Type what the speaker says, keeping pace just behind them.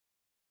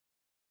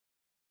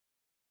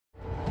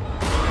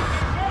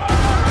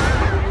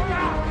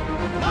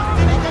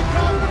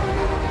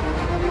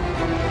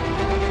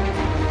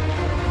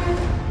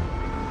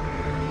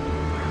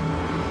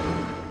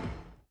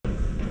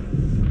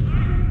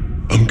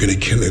gonna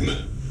kill him.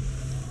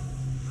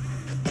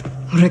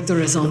 Richter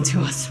is on to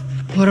us.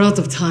 We're out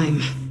of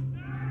time.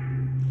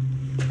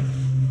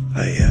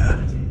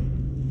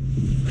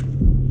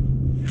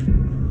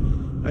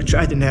 I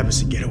tried to nab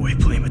us a getaway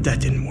plane, but that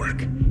didn't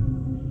work.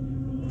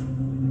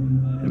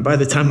 And by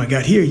the time I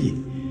got here,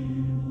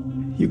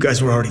 you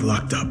guys were already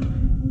locked up.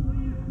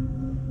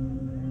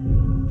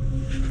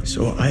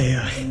 So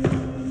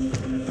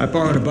I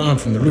borrowed a bomb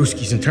from the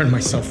Ruskies and turned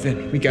myself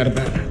in. We got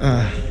about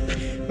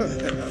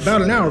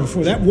an hour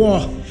before that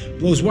wall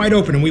blows wide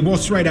open and we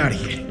waltz right out of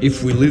here.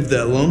 If we live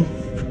that long?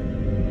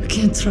 I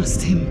can't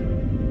trust him.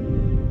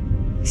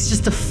 He's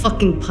just a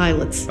fucking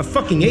pilot. A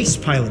fucking ace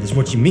pilot is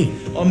what you mean.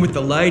 I'm with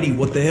the lady.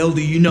 What the hell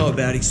do you know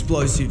about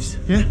explosives?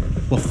 Yeah?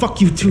 Well, fuck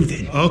you too,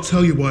 then. I'll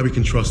tell you why we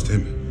can trust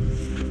him.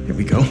 Here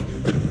we go.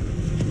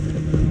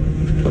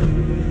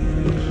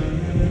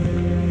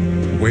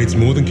 Wade's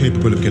more than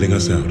capable of getting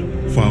us out.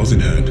 Files in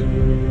hand.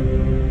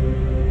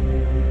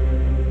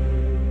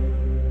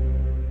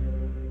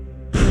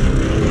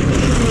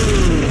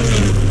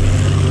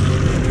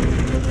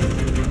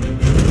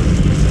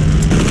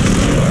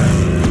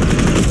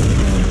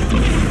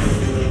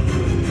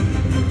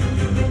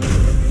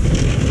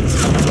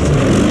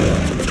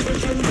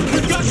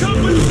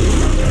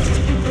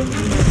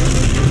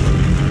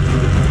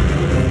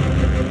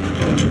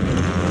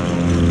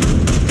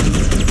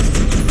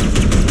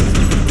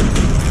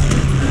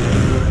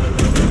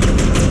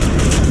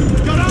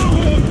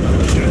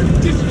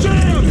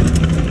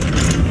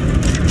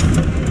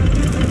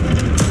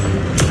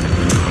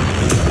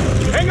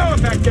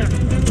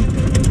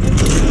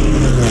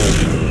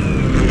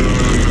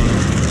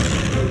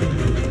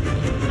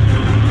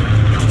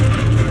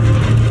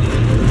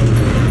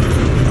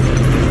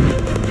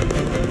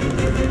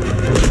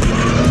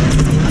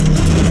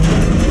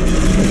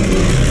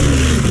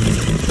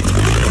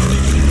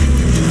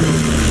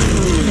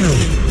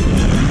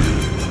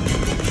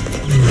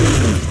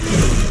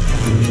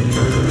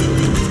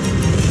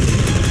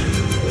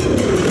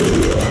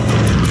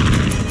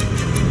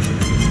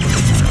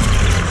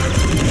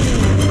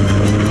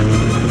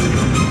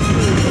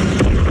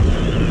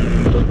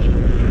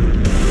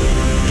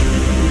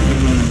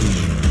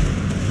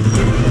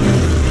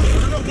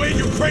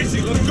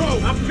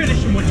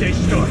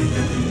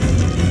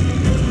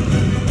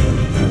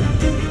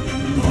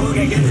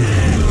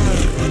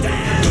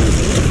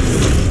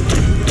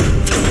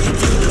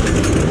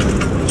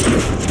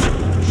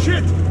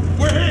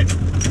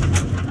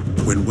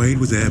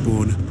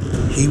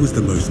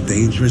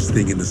 Dangerous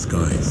thing in the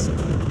skies.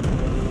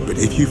 But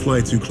if you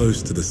fly too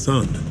close to the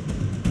sun,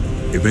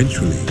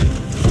 eventually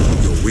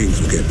your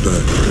wings will get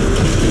burned.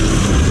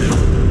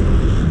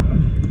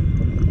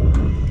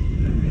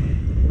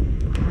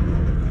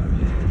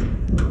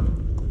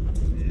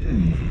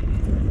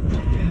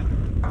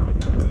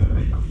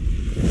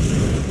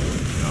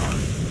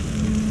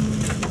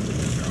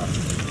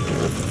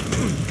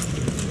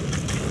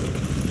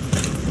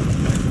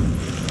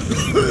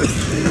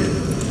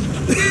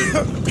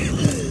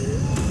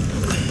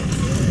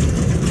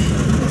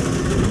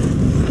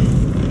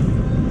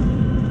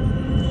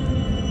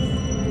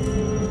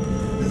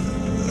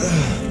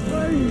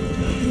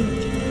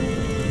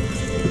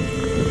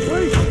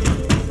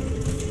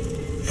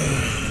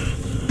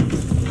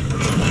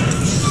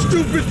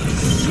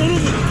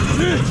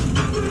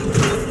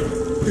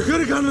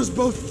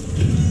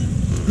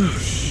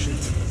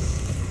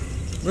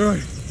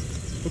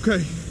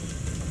 Okay,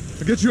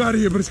 I'll get you out of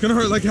here, but it's gonna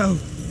hurt like hell.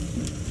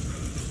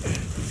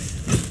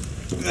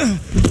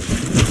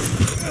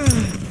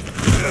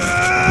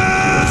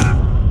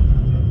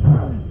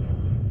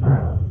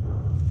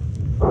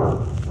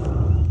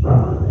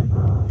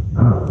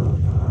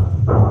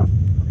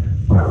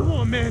 Come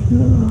on, man.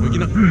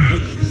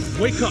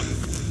 Wake up.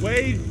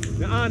 Wade,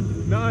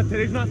 nah,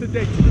 today's not the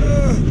day.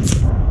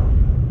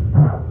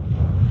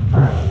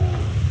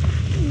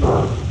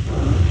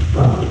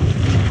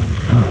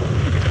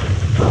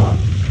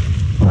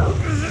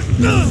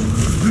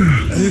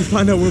 I need to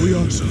find out where we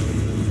are, so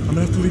I'm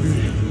gonna have to leave you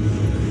here.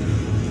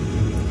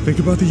 Think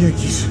about the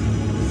Yankees.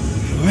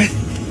 What?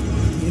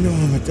 You know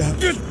I'm a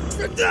doctor.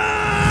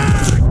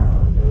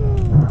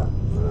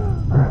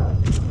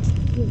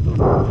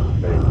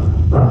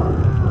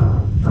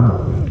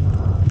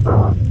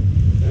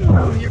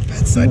 Your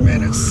bedside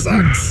manner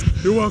sucks.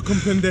 You're welcome,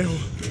 pendejo.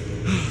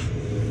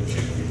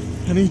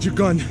 I need your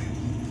gun.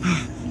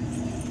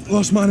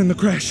 Lost mine in the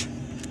crash.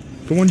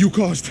 The one you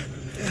caused.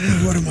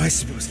 What am I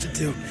supposed to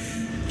do?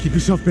 Keep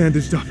yourself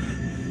bandaged up. I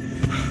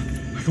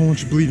don't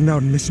want you bleeding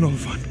out and missing all the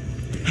fun.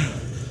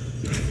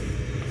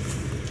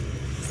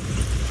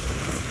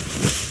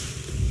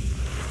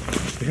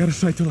 Stay out of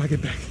sight till I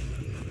get back.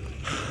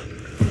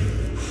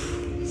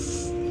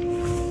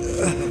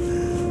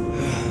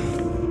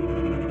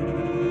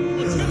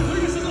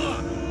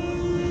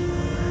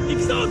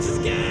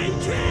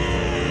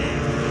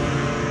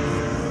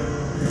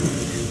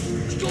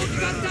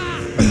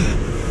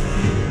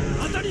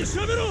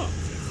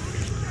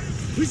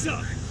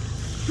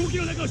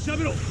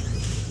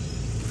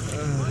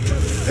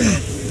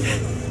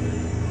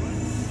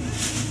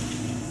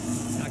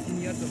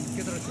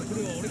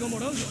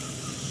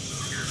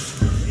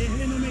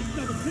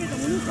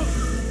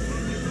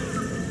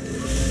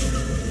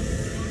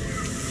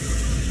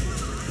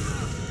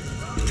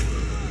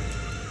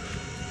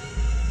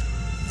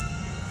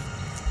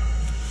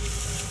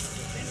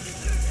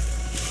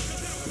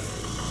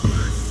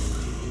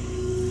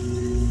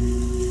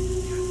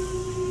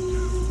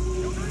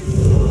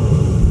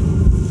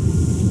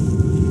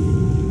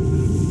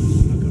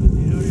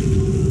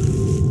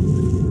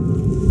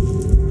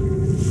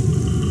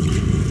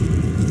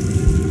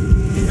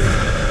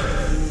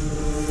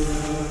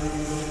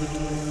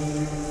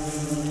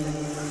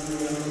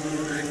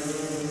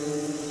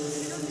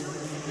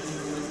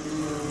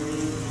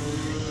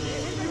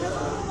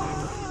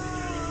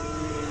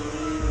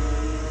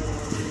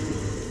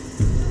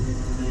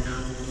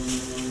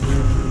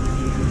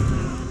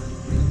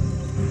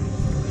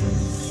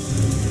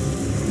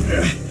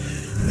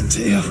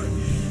 Mateo,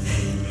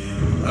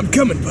 I'm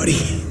coming,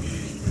 buddy.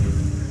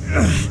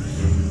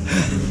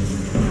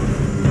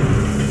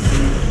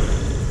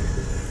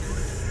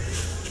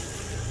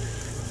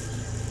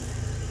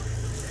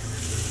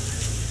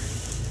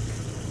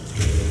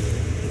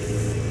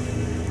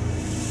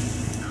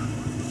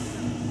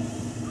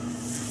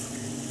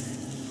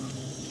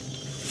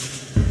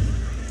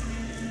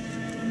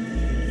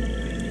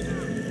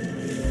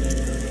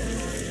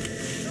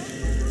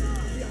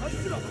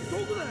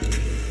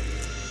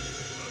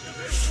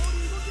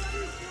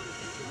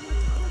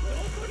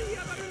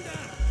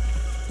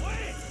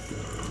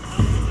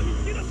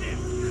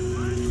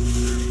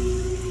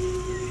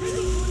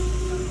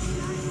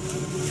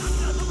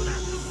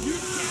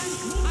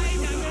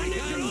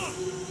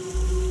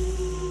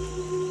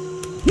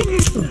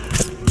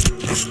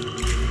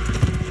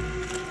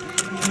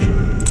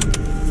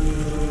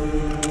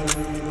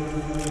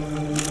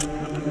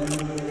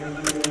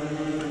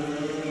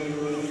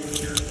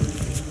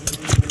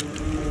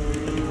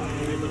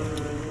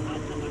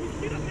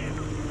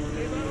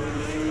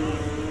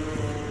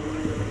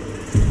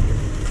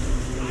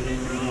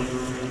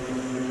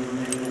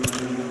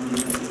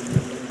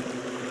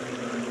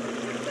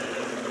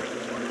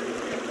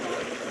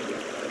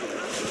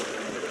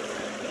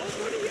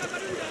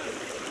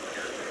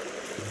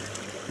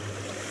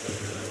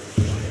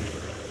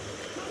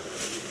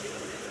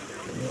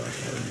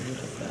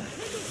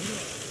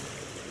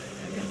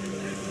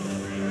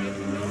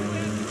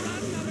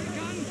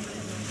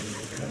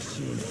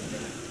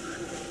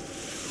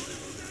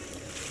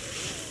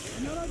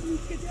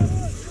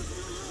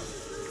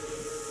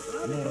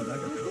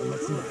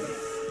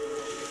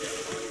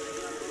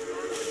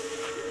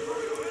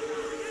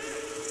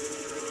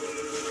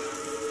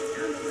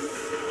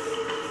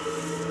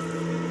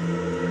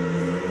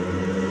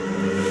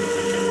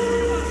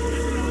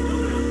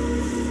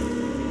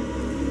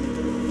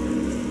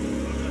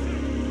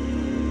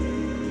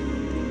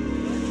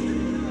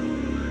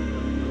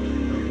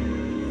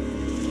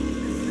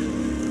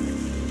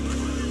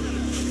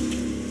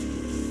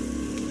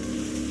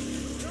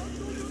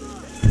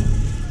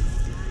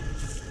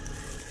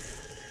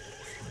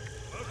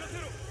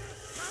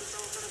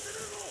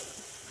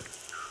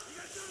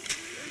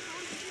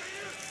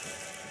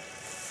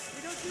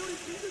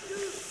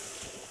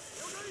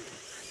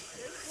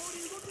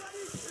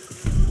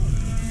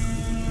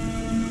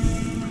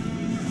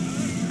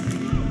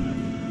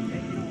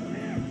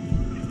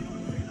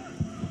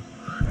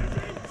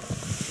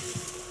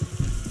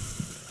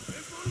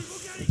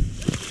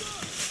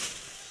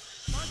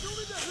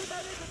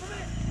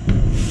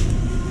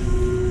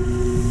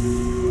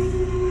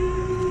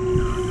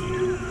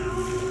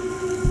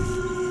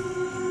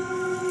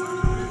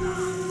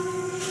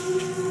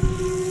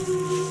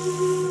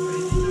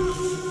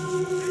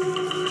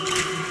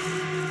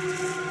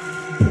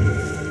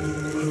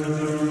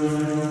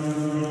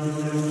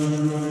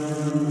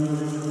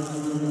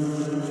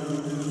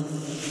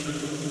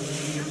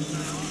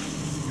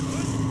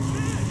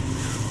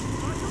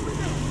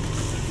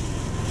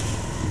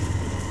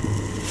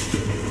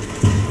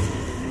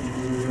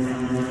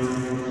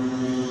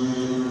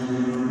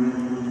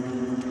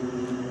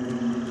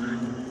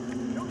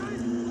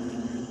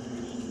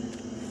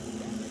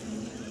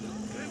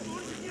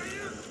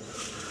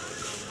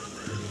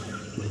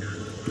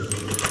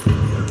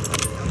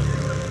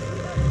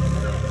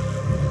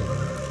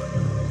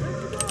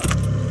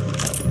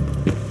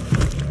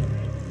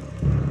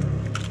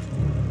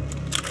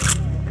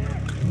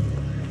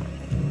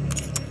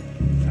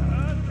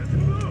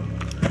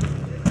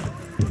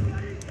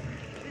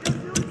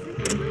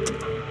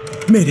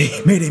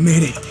 Mayday, mayday,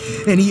 mayday.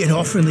 Any and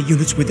all friendly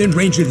units within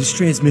range of this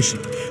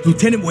transmission.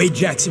 Lieutenant Wade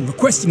Jackson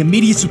requesting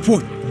immediate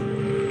support.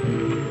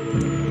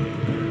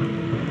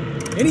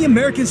 Any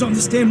Americans on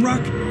this damn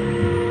rock?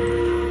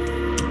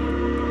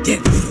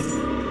 Dead.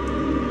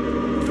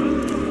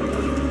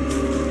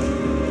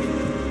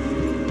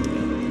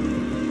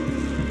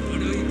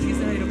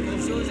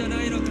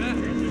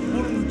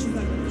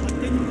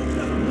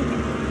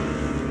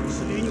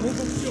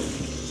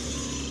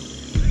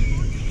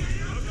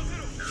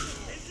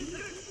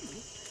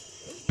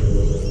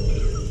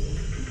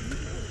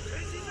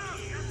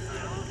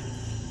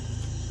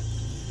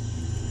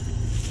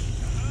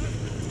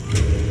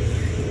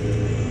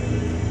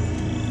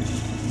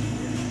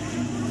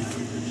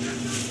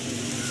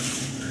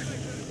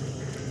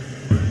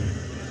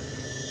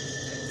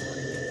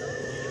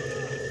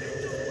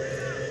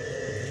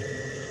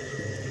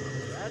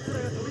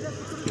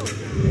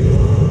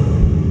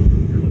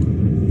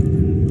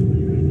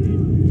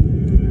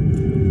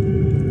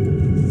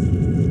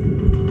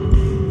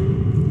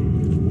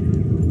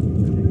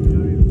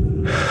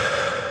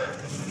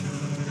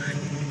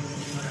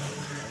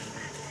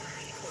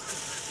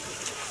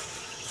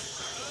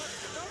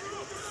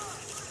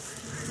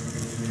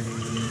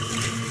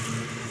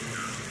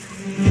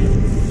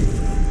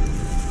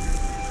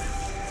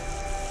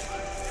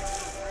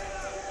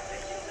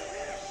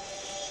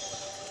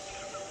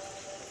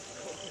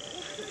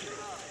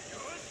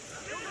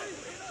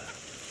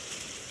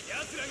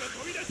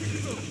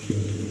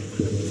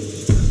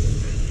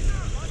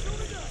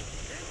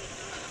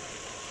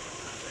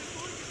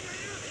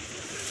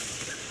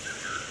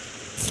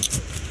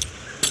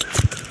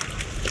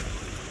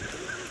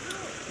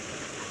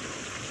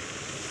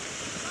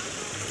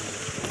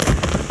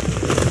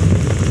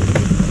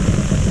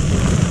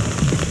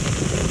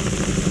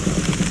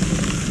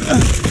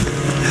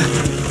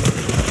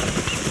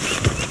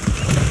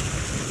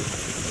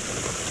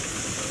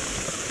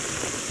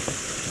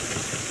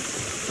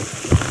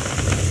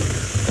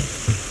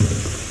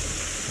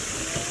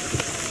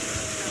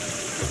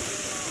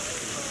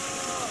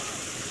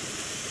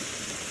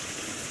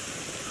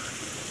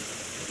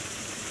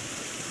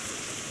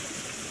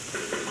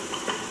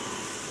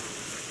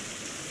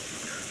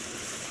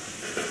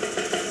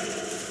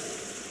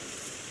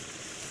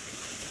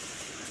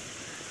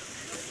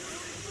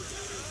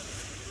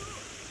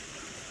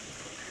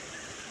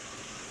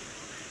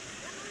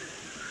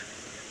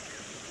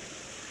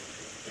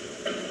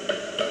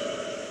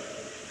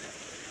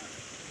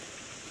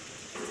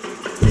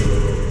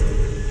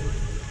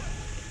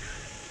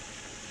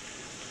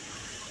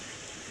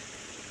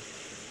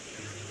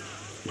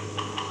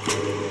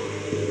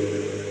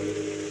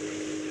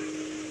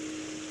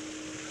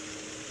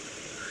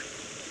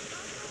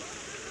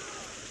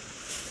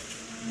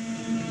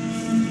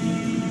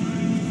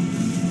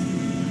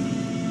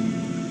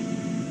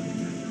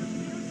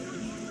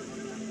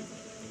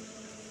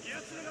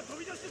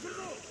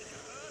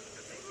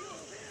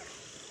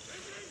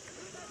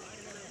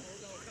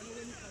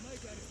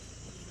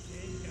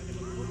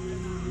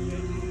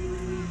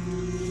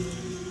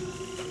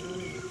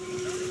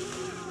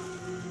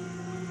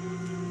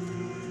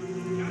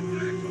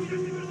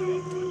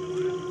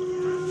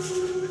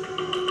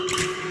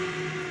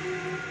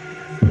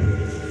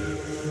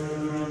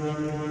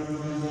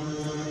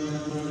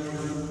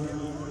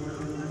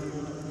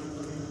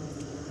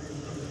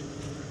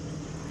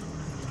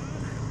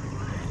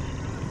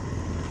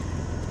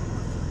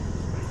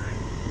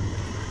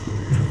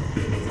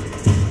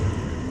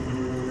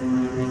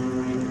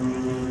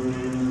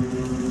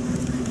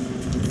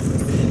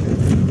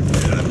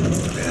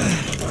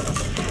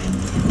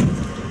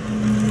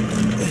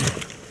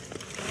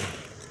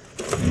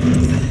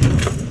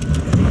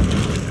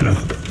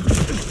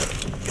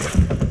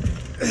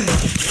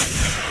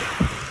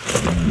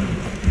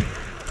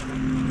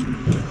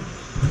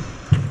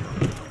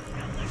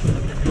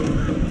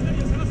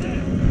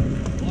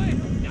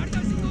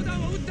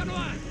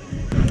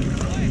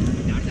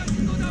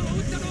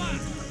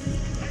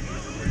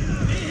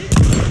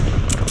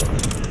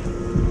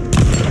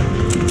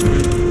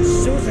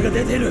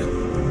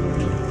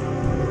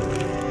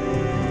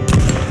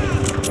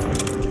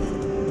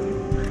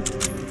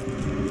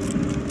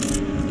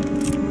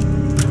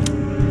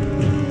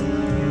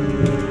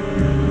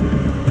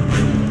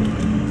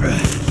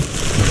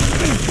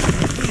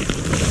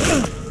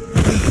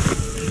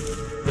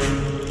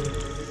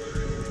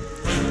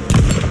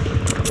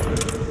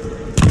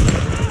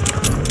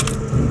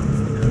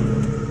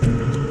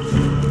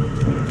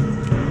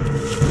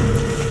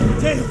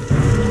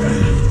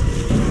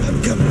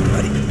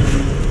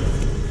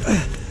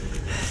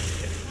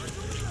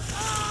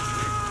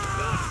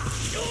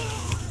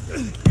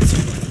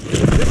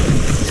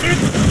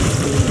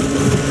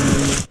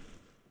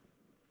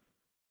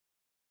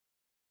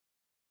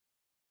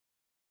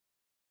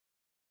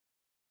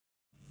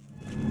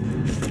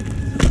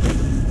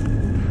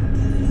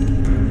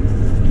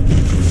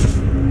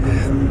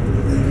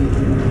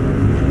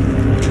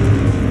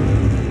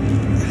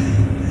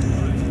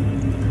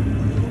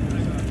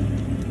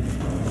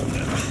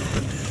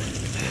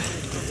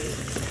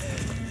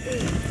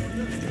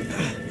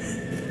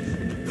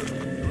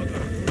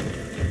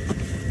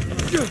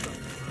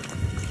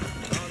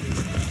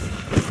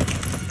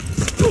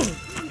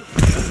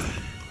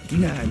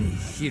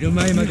 昼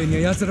前までに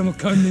は奴らも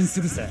観念す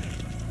るさ。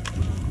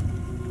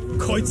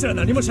こいつら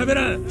何も喋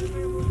らん。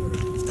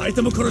二人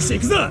とも殺してい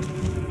くぞ。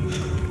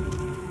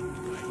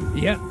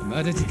いや、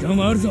まだ時間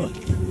はあるぞ。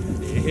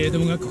衛兵ど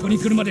もがここに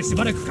来るまでし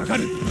ばらくかか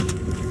る。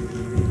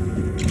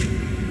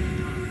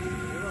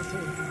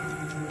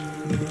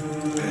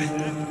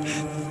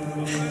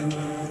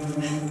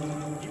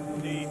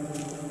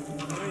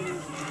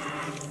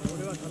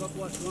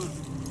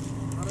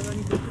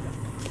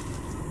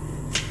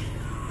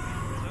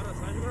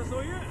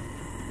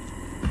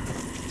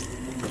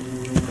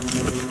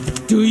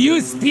Do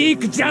you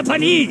speak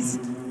Japanese?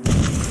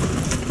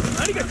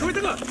 何か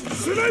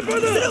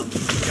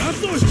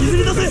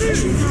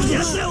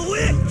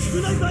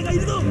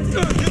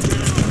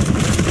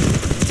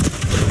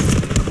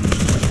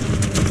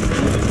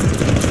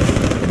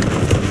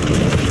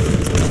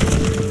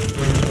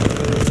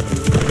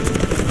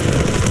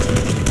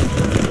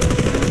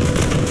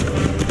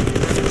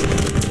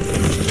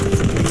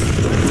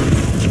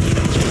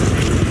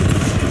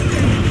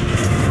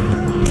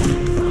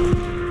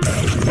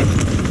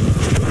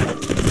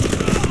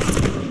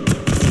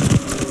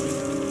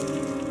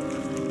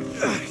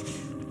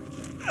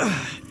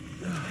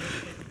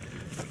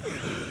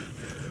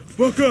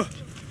Booker!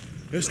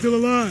 They're still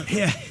alive.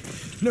 Yeah,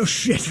 no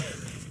shit.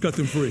 Cut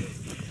them free.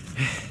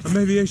 I'm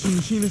aviation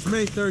machinist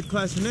mate, 3rd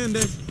class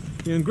Hernandez.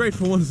 The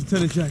ungrateful one is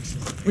Lieutenant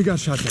Jackson. We got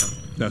shot down.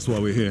 That's why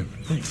we're here.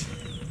 Thanks.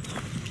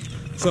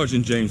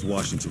 Sergeant James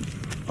Washington,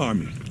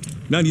 Army,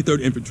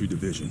 93rd Infantry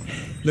Division.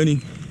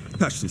 Lenny,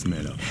 patch this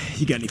man up.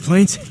 You got any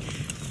planes?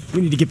 We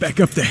need to get back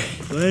up there.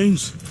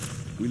 Planes?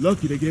 We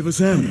lucky they gave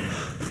us ammo.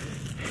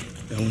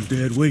 That one's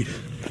dead weight.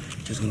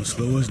 Just gonna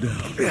slow us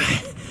down.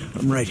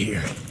 I'm right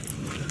here.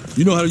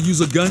 You know how to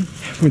use a gun?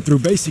 Went through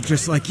basic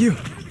just like you.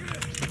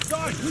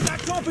 Sarge, we got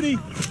company!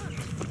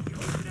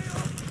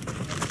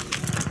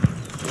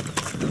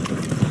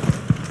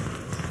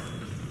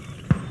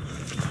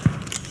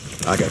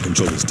 I got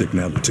control of the stick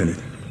now, Lieutenant.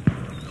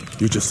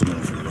 You're just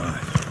along for the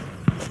ride.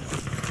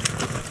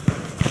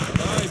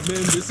 All right,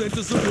 men, this ain't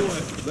the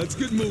Savoy. Let's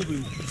get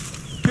moving.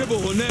 Kibble,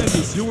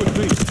 Hernandez, you with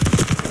me.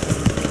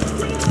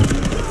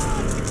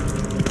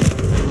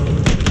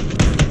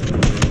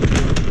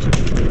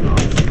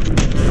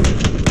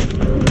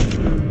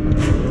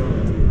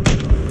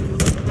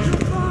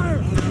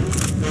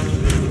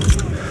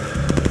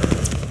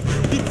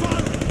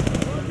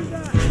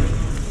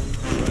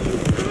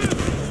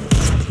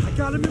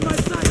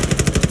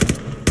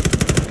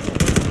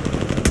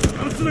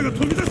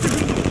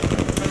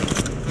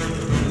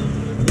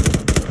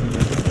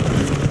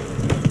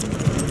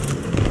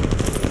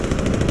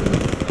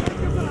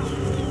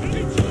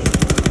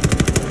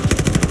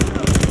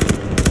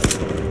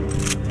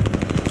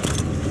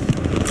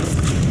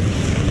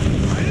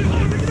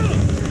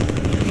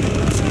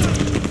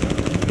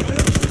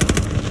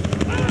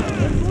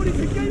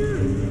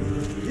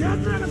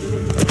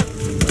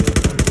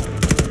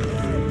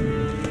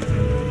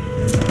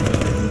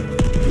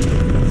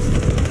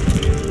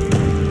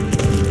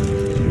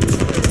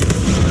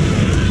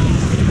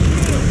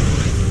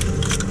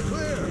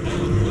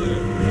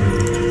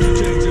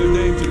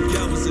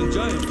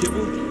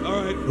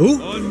 Who?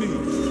 On me.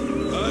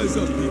 Eyes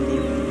up, people.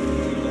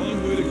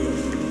 Long way to go.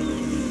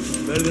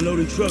 Better than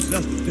loading trucks,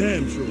 that's for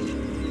damn sure.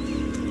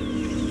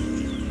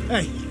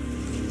 Hey,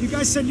 you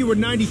guys said you were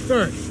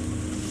 93rd.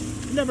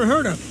 Never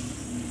heard of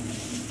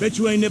it. Bet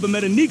you ain't never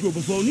met a Negro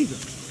before, neither.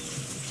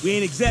 We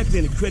ain't exactly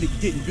in the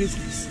credit-getting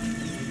business.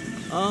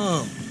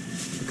 Oh,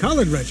 the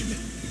colored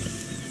regiment.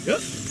 Yep.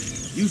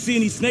 You see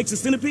any snakes or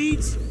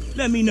centipedes?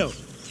 Let me know.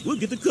 We'll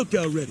get the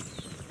cookout ready.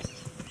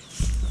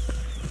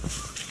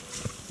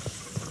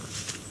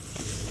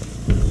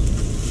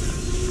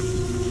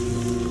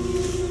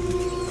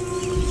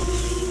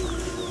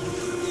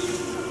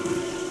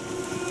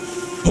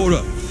 Hold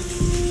up.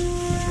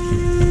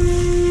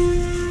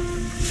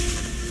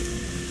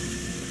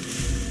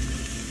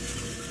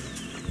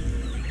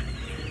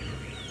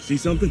 See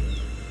something?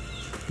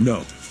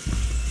 No.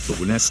 But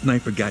when that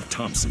sniper got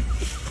Thompson,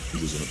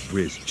 he was on a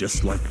bridge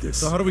just like this.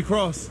 So how do we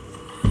cross?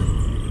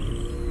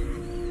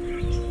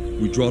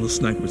 We draw the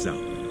snipers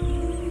out.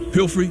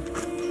 Pilfrey,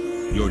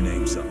 your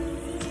name's up.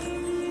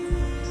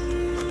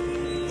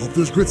 Hope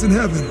there's grits in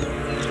heaven.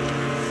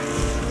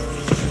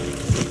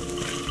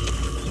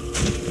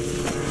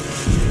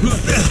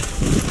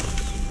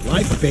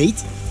 Life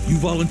bait? You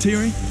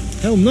volunteering?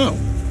 Hell no.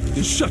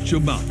 Then shut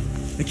your mouth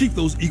and keep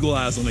those eagle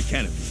eyes on the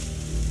canopy.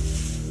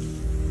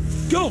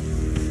 Go!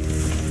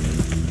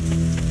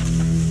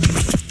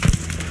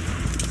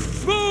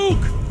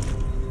 Smoke!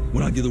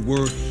 When I give the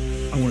word,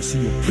 I want to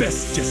see your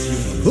best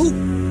Jesse. Who?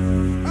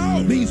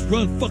 Ow! Means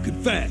run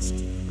fucking fast.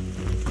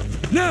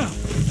 Now!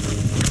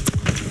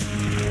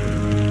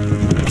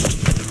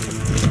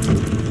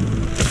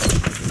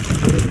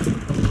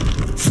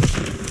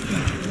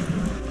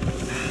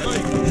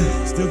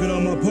 Still got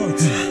all my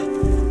parts.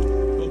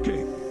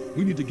 Okay,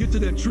 we need to get to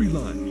that tree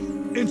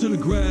line, into the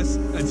grass,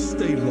 and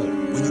stay low.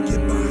 When you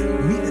get by,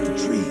 meet at the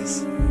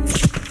trees.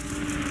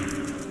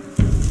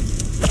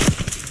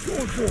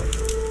 Going for it.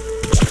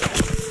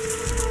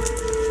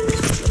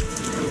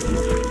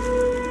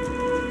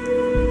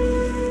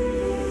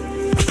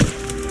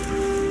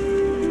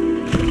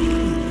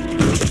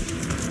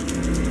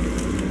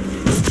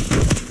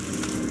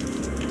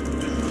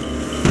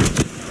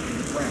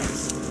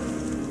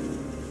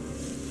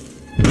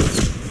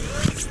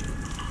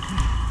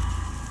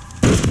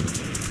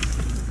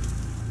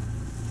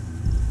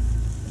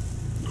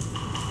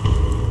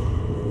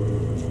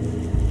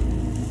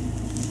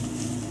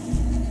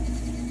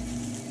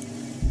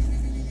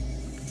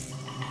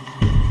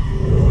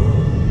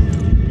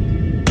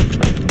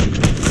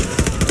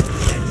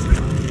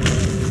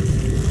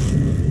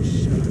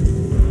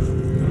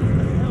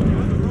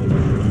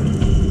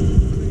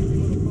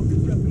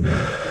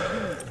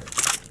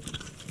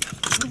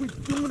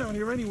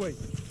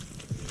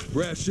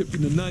 Brass shipped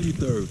in the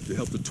 93rd to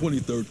help the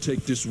 23rd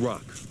take this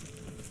rock.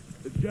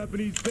 The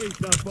Japanese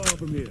base not far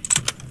from here.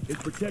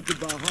 It's protected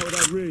by a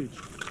hollowed-out ridge.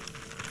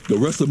 The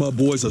rest of my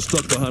boys are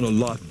stuck behind a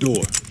locked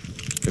door.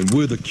 And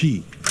we're the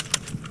key.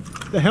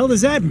 The hell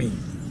does that mean?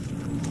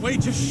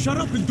 Wait, just shut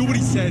up and do what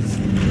he says.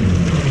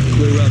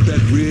 Clear out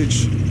that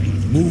ridge,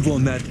 move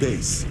on that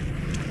base.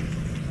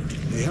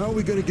 Hey, how are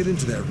we gonna get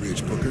into that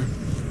ridge, Booker?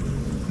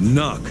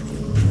 Knock.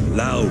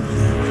 Loud.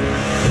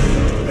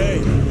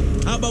 Hey,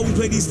 how about we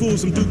play these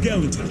fools some Duke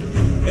Ellington?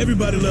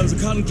 Everybody loves a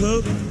cotton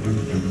club.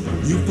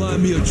 You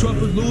find me a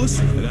trumpet, Lewis,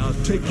 and I'll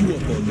take you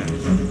up on that.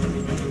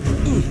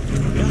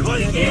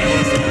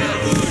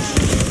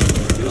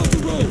 Get off the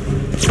road!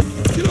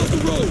 Get off the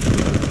road!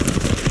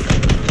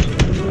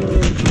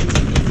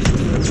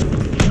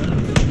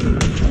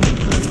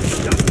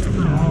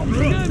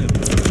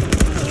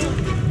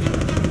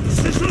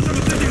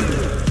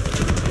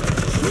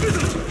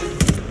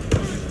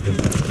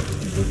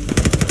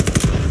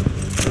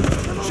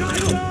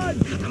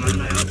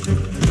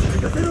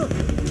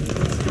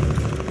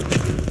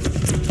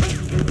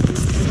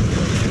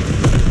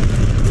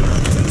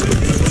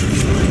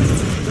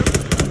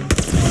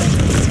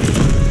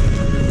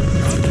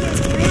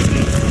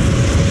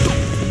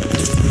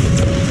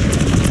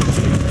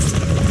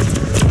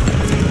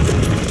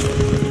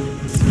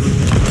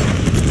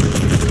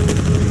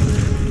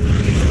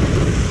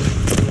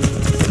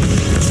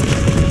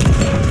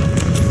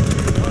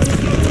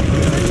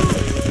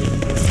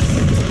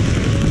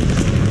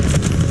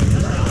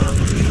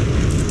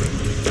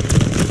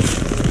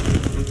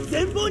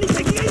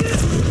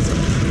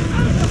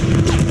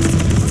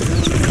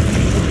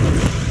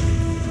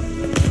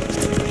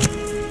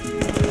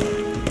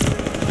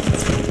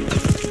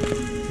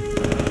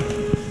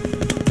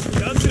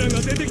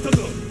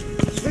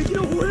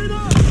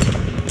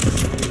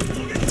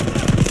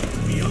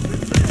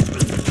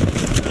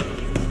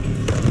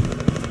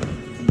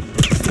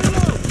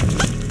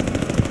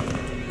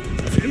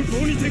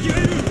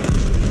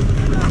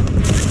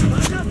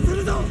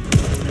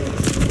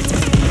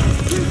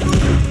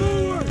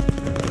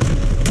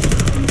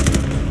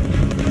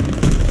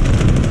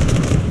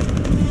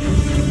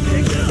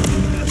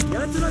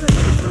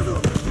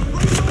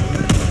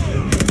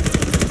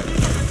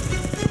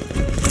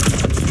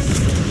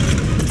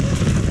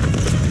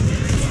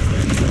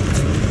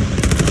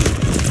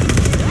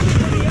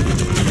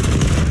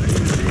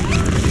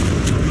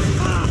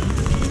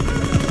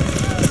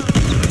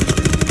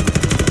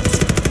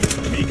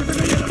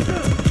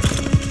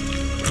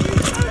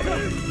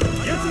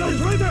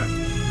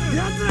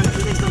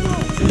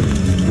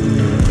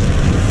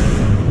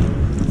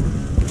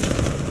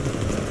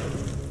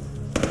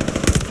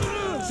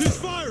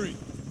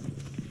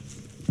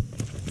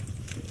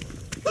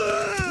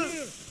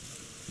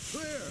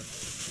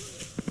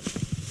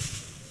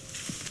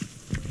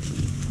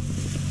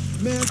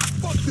 Man,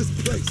 fuck this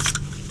place.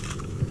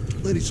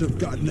 Lenny should have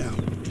gotten out.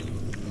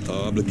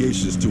 Our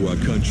obligations to our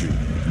country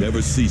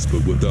never cease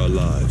but with our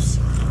lives.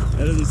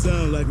 That doesn't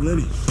sound like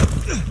Lenny.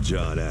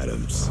 John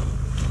Adams.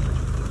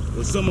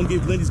 Well, someone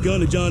gave Lenny's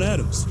gun to John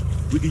Adams.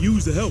 We could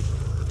use the help.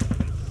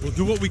 We'll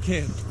do what we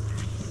can.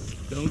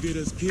 Don't get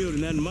us killed,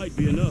 and that might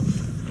be enough.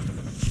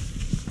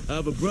 I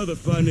have a brother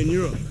fighting in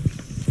Europe.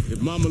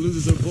 If Mama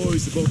loses her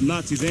boys to both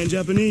Nazis and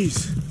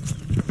Japanese,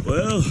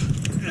 well,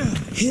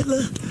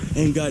 Hitler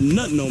ain't got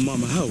nothing on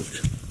Mama Howard.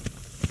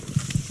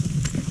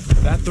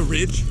 That the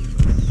ridge?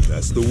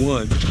 That's the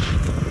one.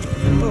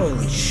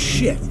 Holy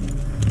shit.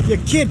 You're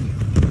kidding.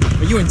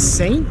 Are you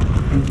insane?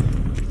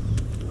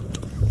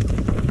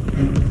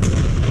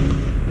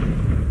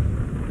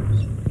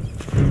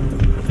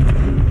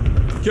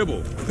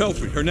 Kibble,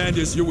 Pelfrey,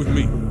 Hernandez, you're with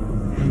me.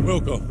 We'll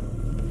go.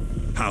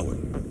 Howard,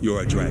 you're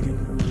our dragon.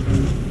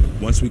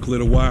 Once we clear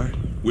the wire,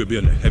 we'll be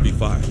under heavy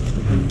fire.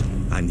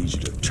 I need you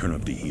to turn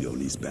up the heat on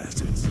these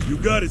bastards. You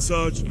got it,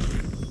 Sarge.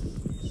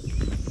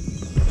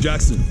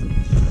 Jackson,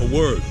 a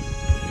word.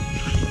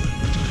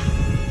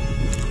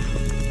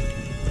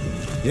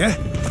 Yeah?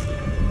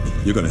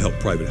 You're gonna help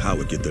Private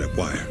Howard get to that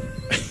wire.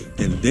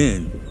 And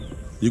then,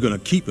 you're gonna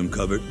keep him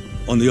covered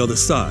on the other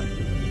side.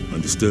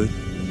 Understood?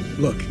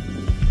 Look,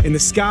 in the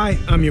sky,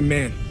 I'm your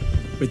man.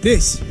 But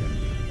this,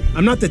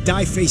 I'm not the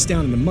die face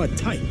down in the mud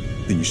type.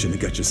 Then you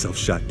shouldn't have got yourself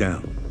shot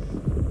down.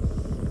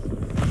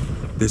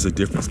 There's a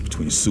difference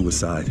between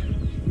suicide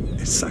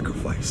and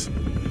sacrifice.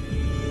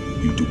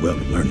 You do well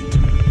to learn it.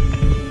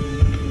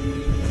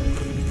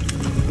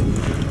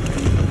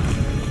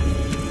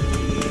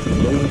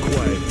 Low and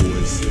quiet,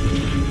 boys.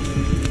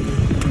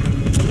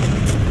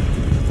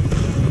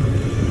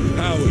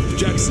 Howard,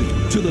 Jackson,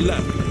 to the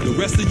left. The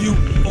rest of you,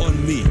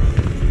 on me.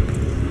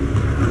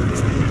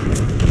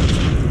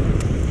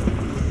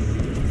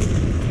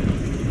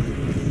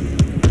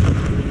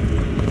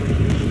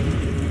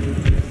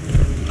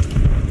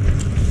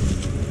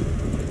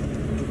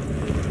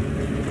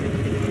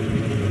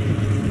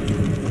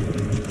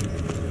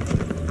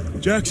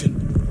 Jackson,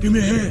 give me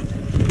a hand.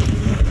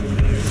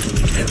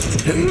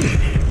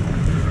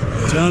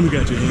 Time you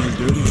got your hands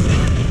dirty.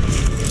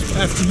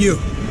 After you.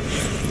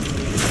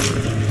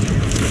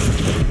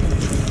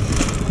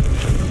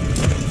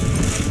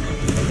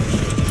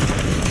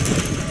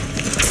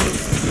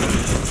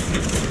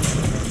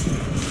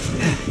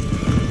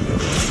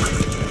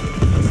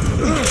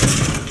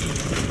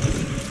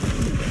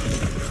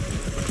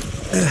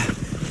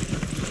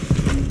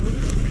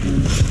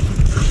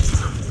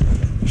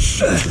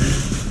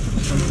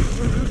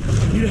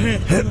 Need a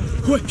hand.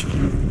 Quick.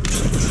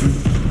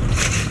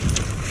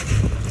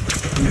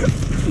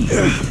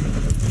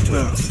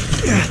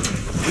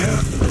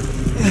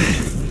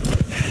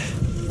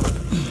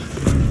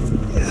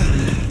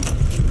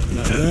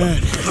 Not bad.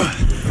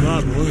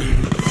 Fly, boy.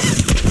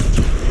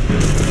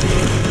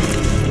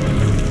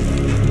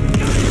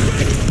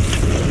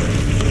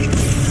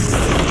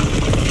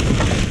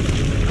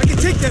 I can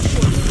take that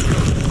for you.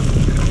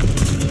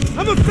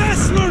 I'm a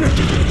fast learner.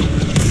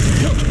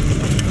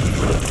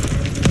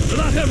 A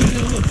lot heavier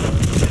than it looks.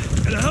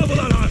 And a hell of a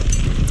lot harder.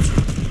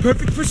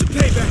 Perfect for some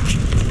payback.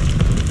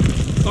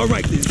 All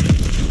right, then.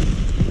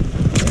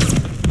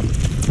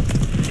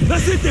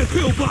 Let's hit that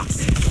pillbox.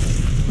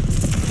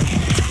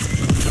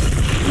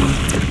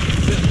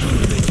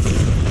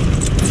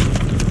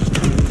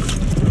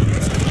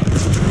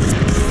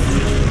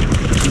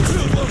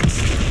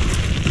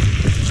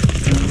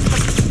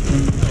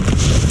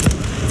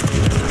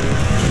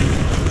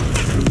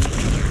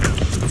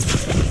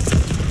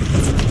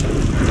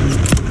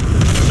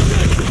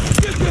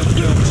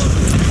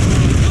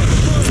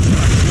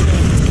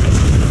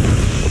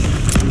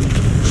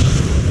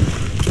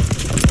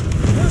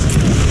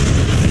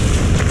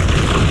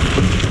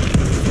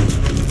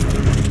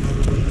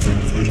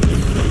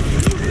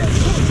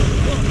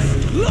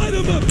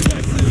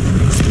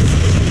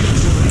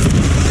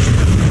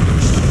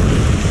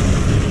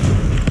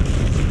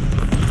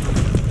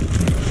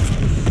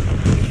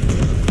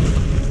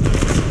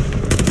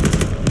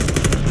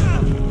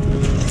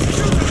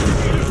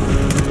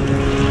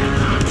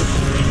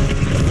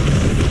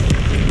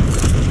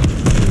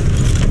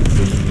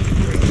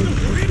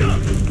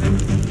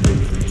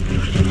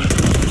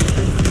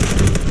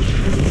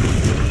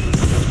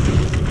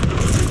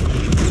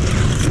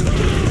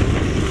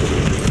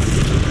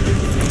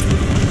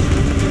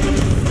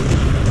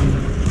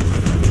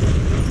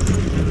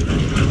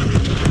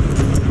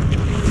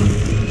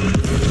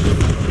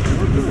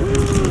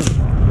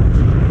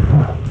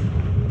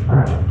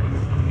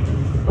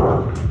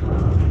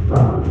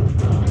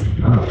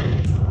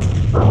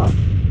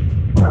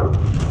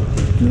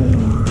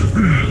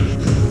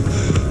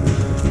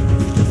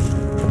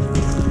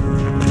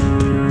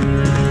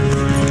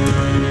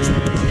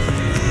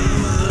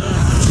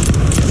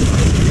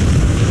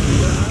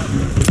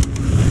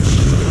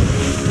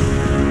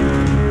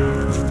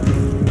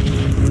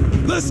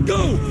 Let's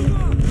go!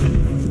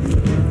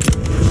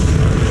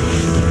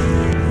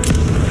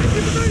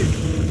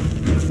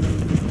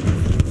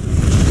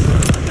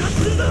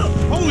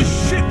 Holy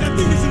shit, that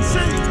thing is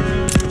insane!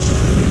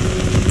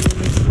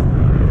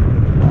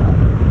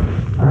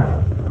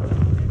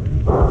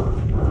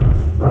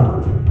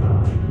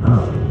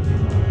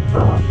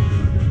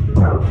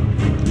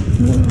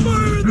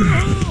 Fire in the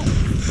hole!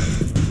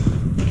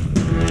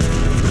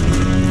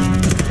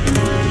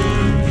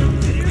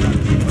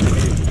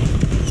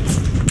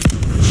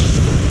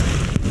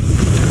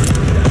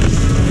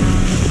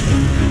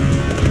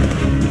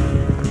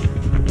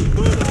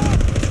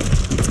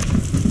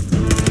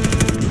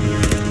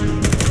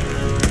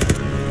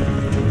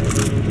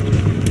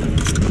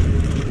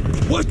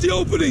 Watch the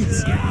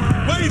openings!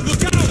 Wait,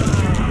 look out!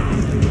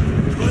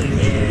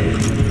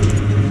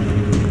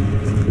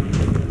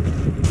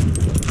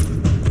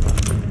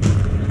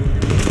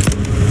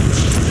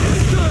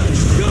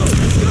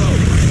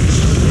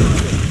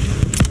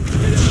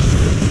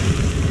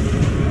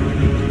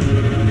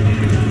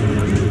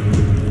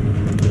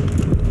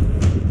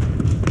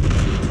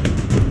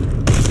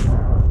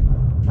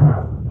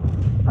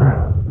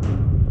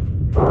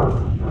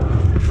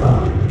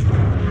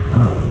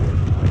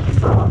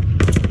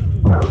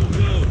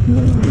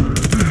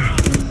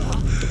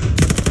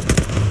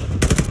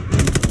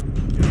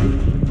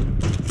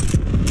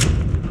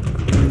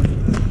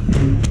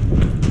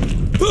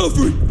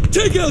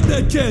 Take out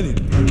that cannon!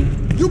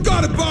 You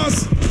got it,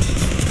 boss!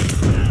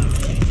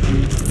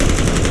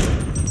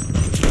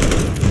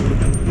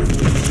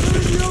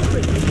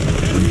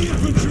 Enemy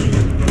infantry!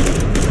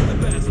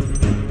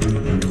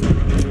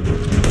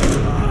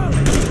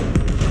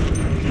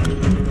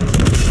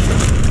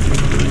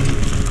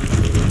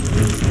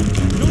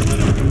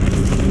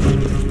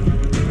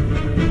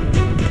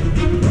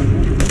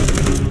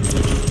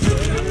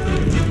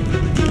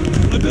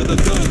 Another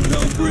gun,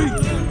 Pelfrey!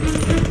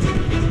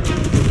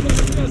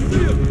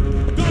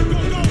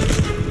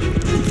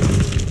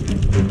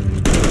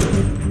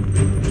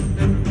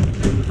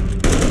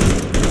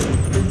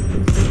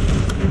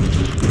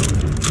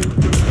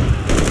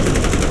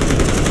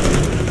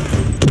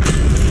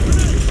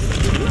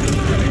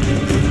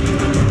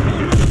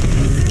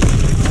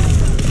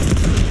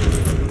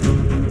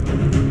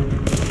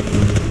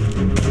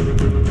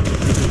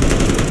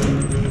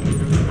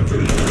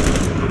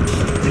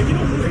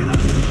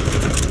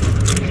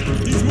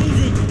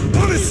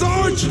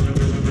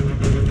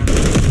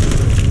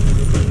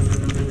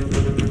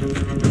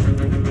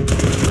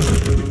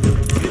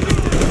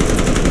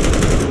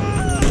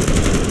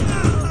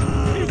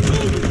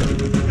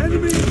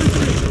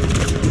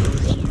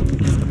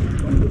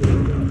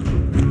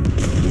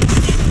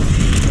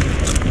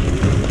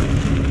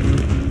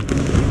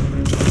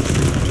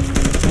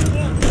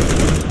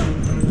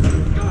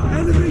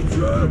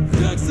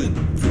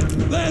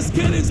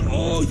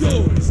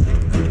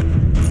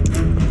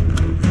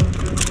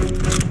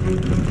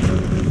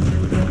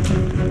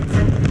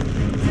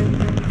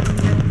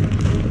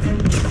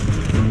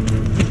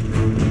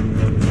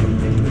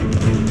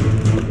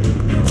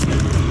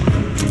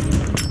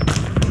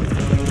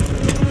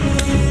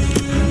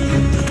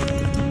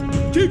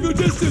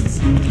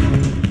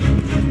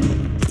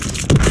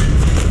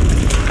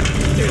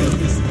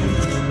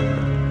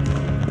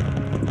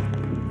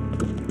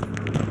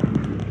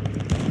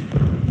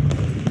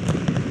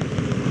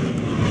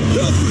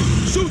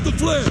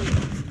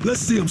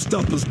 Let's see him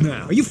stop us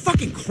now. Are you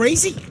fucking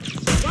crazy?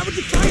 Why would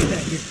you fire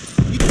that here?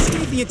 You just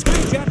gave the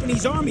entire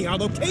Japanese army our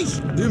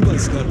location. The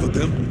invite's not for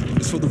them.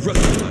 It's for the rest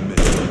of my men.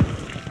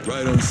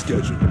 Right on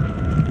schedule.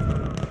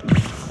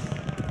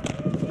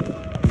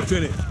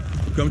 Lieutenant,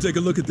 come take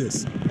a look at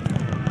this.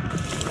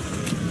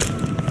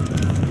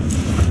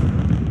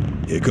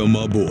 Here come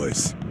my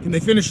boys. Can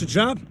they finish the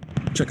job?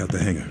 Check out the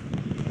hangar.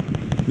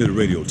 Near the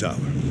radio tower.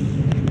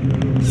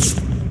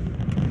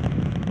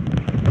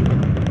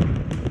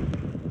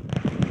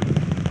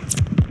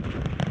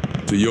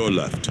 To your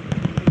left.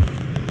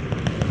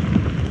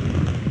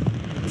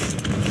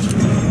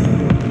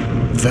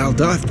 Val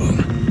dive bomb.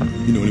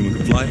 You know anyone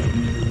can fly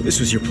it? This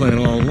was your plan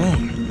all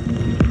along.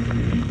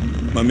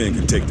 My men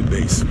can take the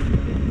base.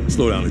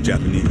 Slow down the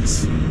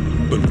Japanese.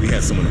 But if we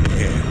had someone in the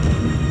air,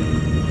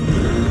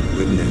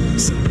 wouldn't that be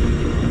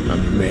something?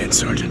 I'm your man,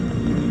 Sergeant.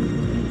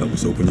 I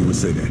was hoping you would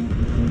say that.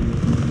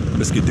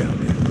 Let's get down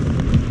there.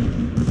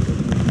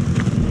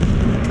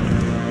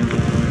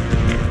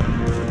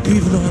 Do you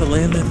even know how to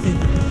land that thing?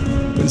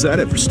 When's that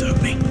ever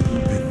stopped me?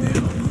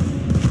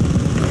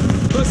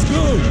 Let's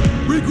go!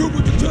 Regroup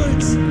with the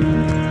tanks!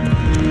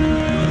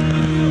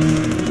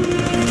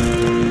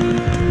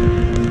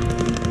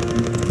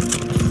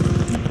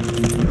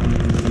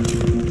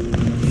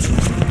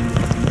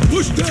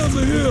 Push down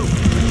the hill!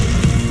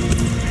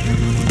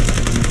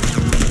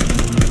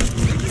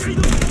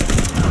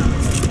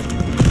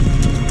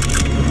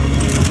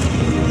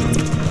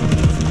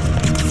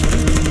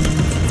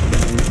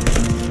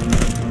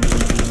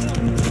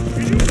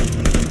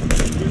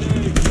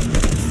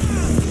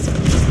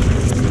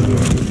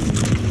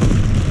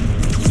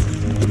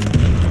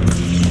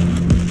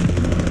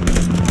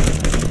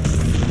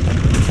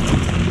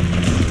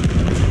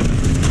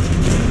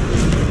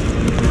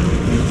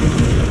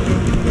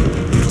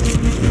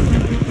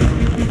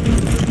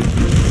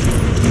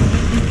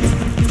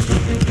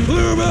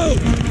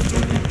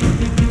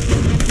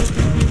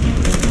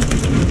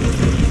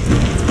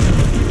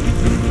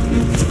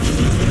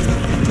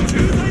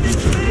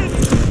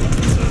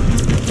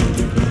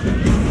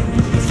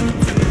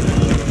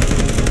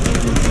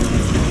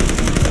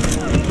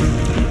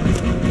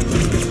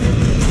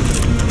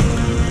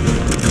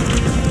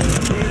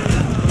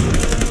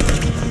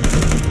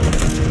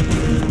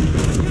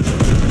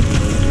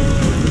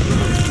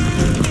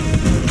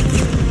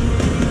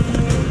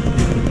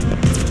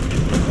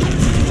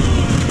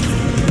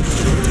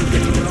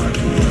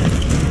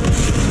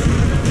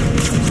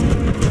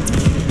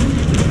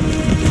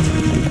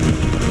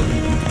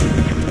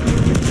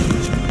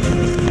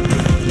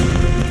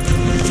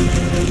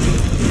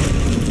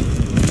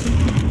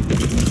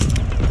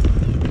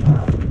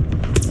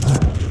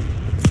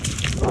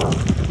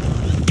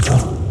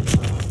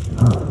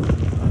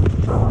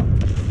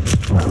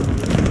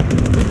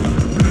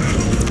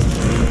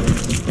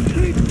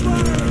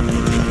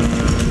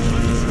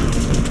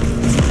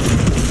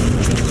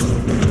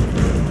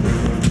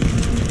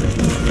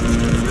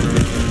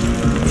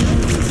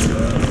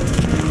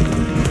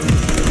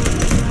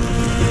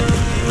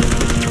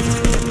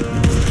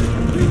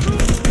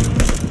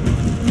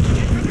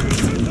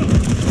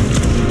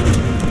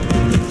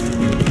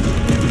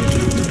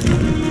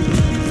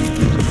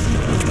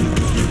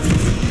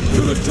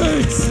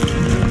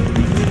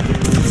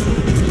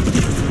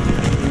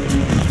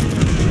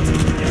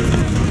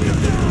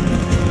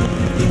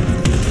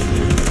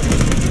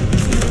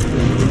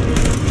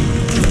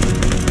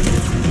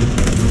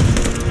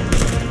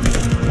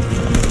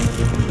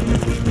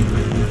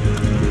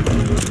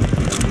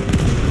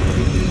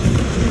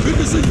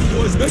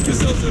 Make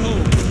yourselves at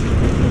home.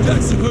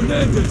 Jackson,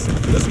 Hernandez,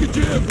 let's get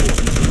you airborne.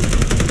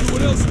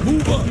 Everyone else,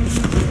 move up.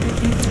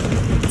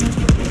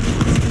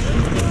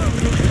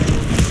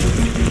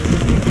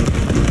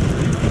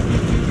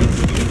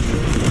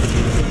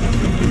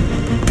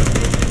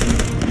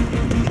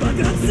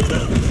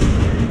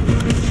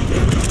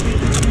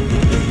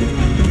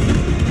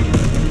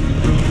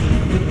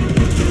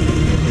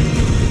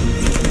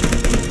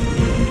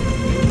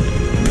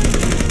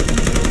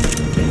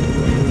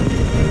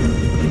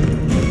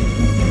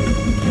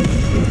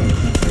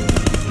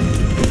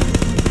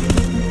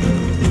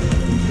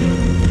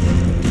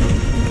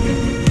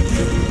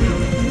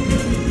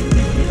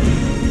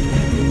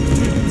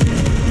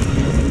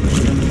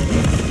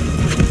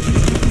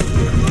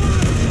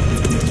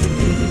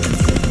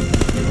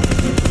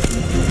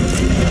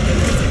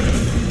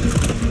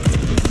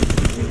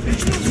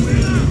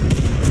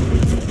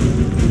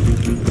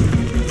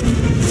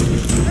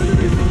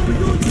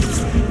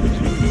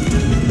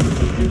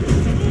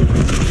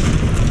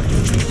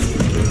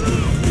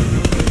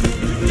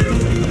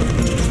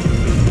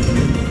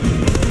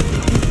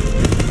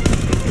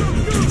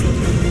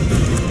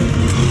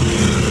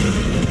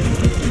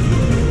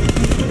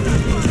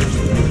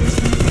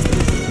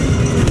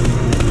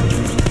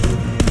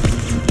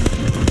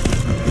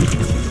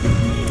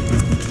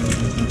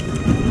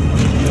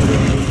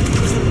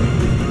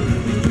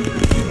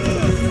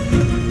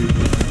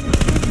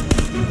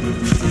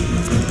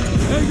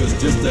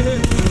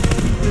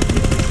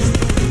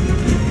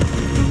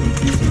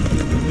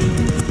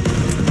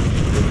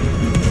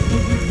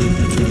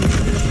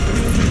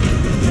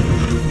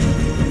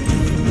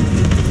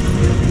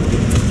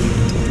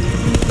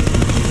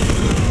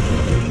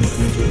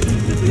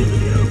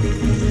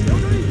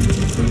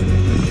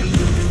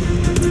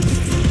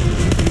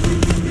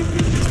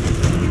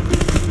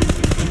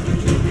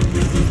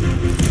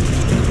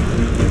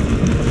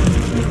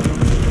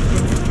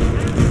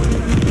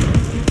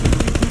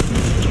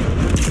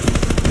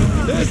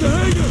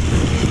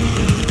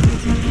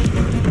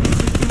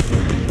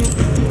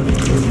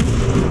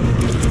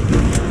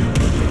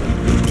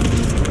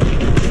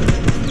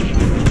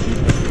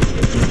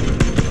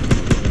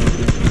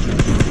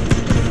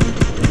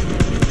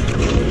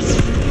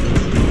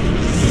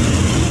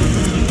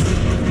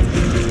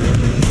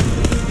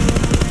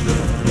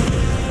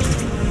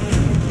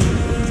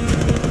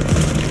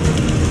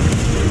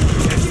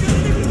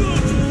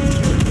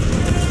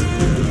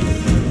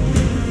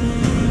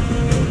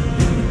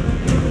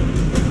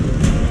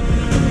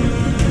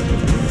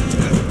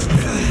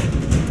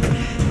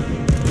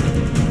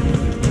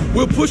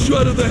 push you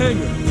out of the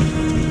hangar.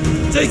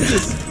 Take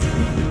this.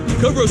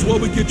 Cover us while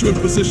we get you in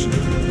position.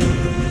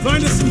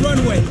 Find us some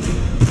runway.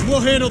 We'll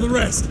handle the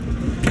rest.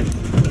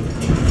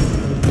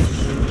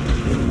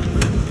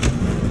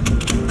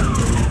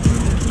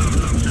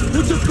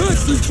 Put your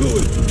backs into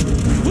it.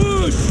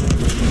 Push.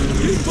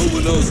 Keep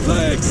moving those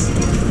legs.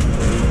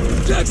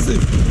 Jackson,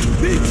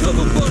 need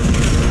cover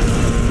fire.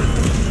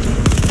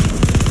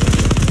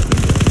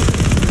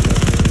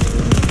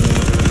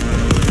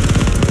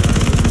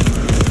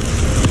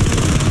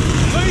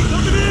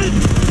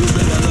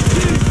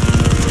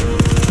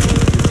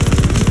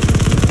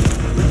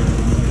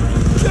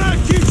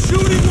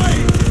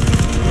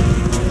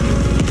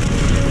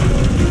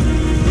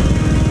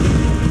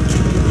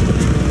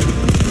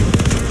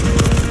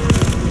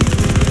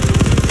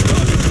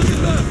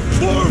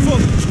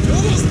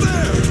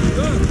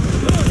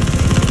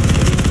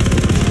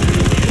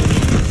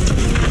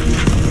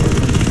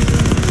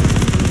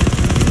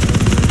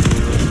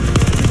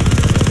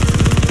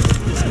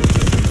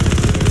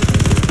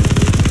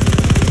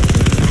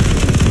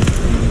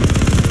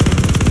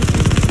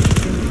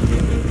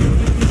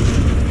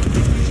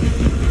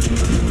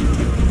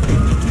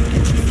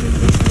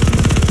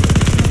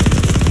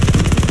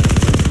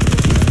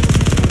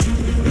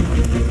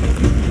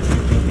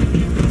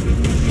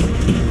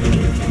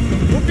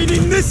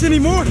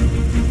 Anymore?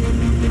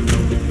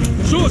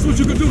 Show us what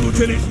you can do,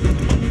 Lieutenant.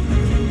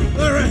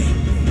 All right.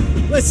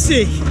 Let's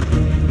see.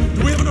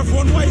 Do we have enough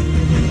runway?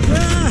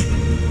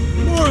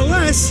 More or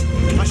less.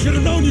 I should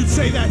have known you'd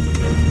say that.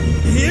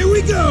 Here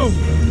we go.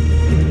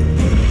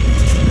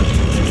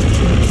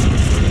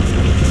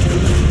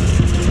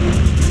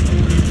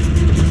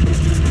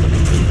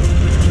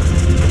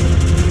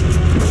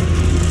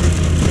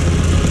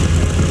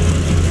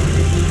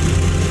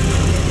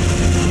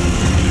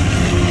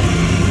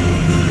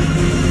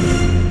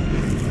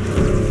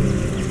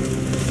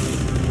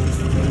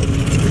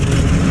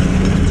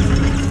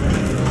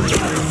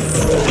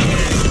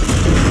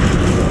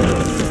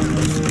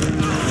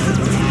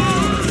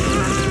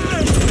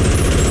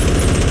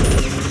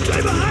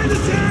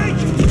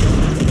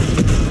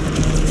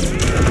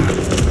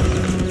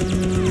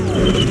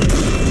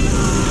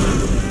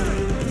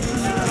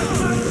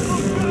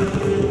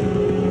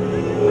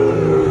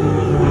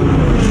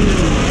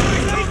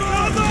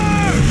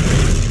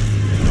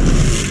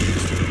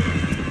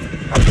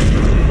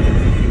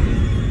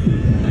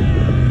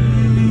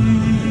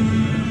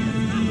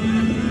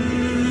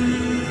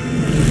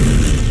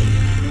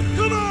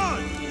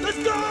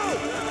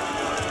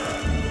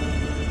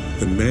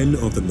 The men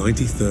of the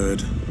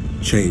 93rd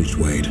changed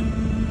Wade.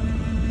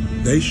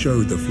 They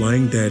showed the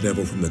flying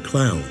daredevil from the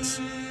clouds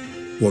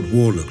what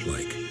war looked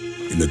like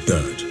in the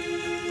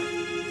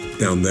dirt.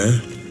 Down there,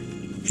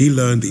 he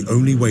learned the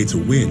only way to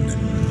win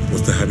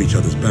was to have each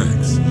other's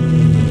backs.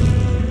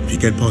 If you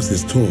get past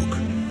his talk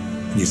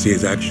and you see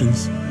his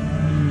actions,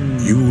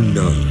 you will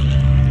know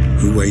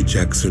who Wade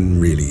Jackson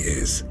really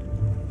is.